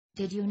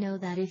Did you know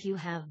that if you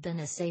have been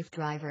a safe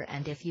driver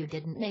and if you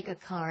didn't make a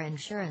car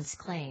insurance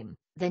claim,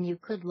 then you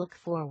could look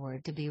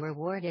forward to be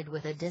rewarded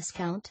with a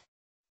discount?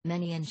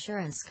 Many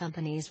insurance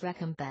companies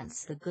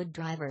recompense the good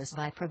drivers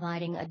by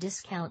providing a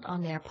discount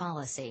on their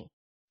policy.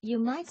 You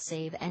might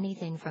save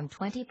anything from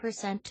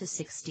 20% to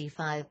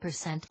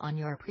 65% on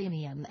your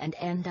premium and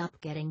end up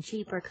getting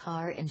cheaper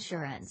car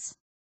insurance.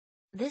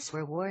 This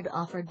reward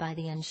offered by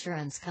the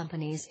insurance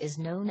companies is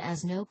known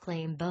as no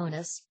claim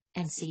bonus,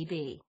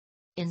 NCB.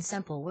 In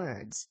simple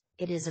words,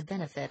 it is a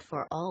benefit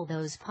for all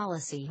those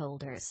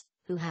policyholders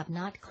who have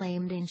not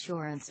claimed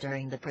insurance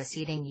during the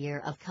preceding year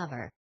of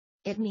cover.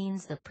 It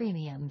means the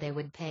premium they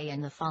would pay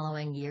in the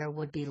following year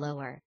would be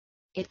lower.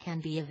 It can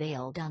be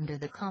availed under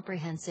the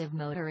comprehensive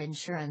motor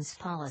insurance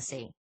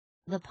policy.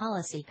 The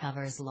policy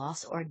covers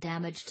loss or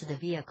damage to the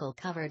vehicle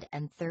covered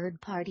and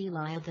third-party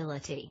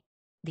liability.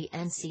 The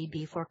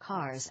NCB for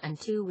cars and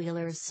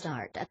two-wheelers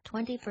start at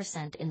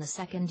 20% in the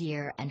second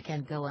year and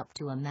can go up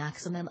to a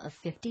maximum of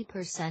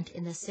 50%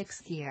 in the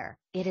sixth year.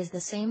 It is the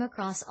same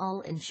across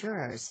all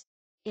insurers.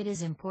 It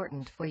is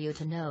important for you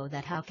to know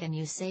that how can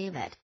you save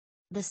it.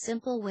 The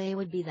simple way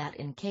would be that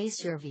in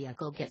case your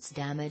vehicle gets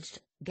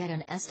damaged, get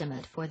an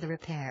estimate for the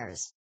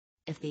repairs.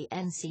 If the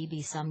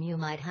NCB sum you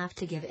might have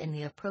to give in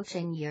the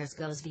approaching years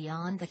goes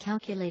beyond the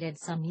calculated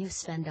sum you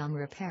spend on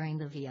repairing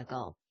the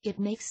vehicle, it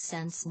makes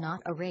sense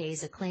not to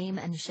raise a claim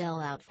and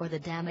shell out for the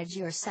damage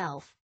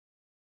yourself.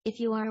 If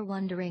you are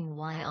wondering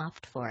why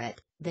opt for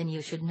it, then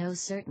you should know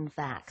certain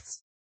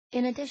facts.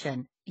 In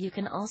addition, you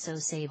can also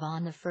save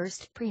on the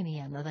first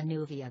premium of a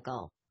new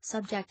vehicle,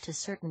 subject to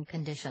certain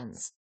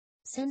conditions.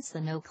 Since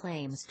the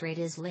no-claims rate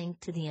is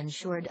linked to the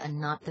insured and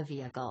not the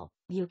vehicle,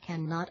 you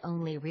can not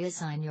only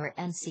reassign your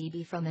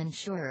NCB from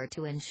insurer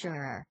to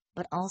insurer,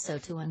 but also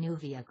to a new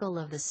vehicle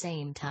of the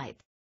same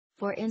type.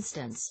 For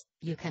instance,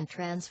 you can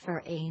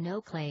transfer a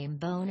no-claim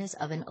bonus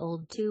of an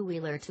old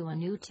two-wheeler to a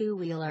new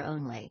two-wheeler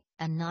only,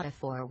 and not a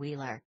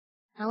four-wheeler.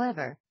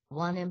 However,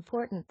 one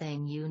important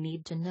thing you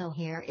need to know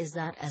here is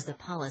that as the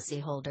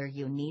policyholder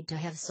you need to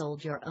have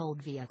sold your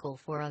old vehicle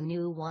for a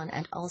new one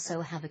and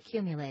also have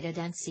accumulated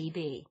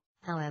NCB.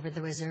 However,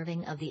 the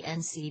reserving of the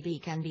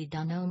NCB can be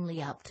done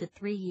only up to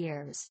 3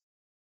 years.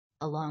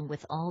 Along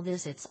with all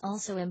this, it's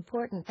also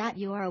important that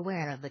you are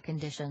aware of the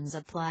conditions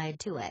applied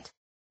to it.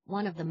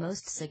 One of the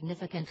most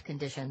significant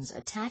conditions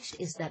attached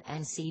is that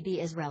NCB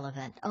is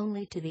relevant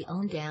only to the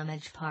own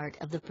damage part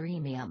of the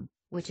premium,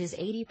 which is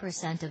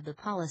 80% of the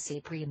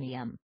policy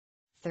premium.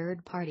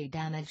 Third-party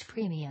damage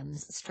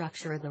premiums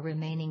structure the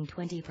remaining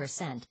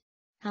 20%.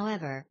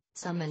 However,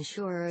 some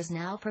insurers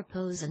now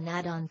propose an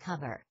add-on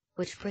cover,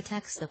 which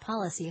protects the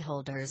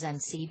policyholder's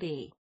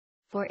NCB.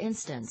 For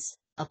instance,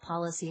 a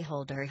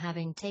policyholder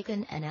having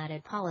taken an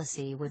added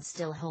policy would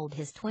still hold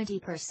his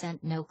 20%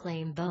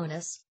 no-claim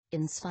bonus,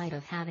 in spite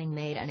of having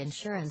made an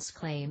insurance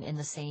claim in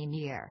the same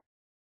year.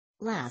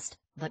 Last,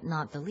 but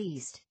not the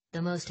least,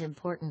 the most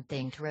important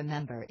thing to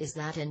remember is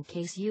that in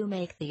case you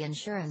make the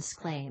insurance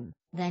claim,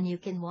 then you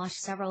can wash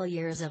several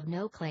years of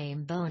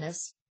no-claim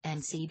bonus,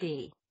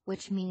 NCB,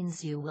 which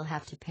means you will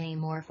have to pay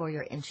more for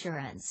your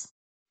insurance.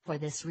 For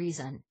this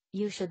reason,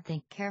 you should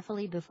think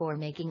carefully before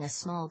making a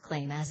small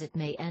claim, as it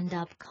may end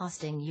up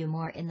costing you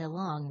more in the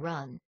long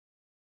run.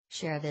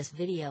 Share this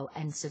video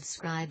and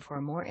subscribe for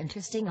more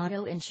interesting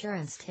auto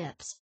insurance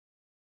tips.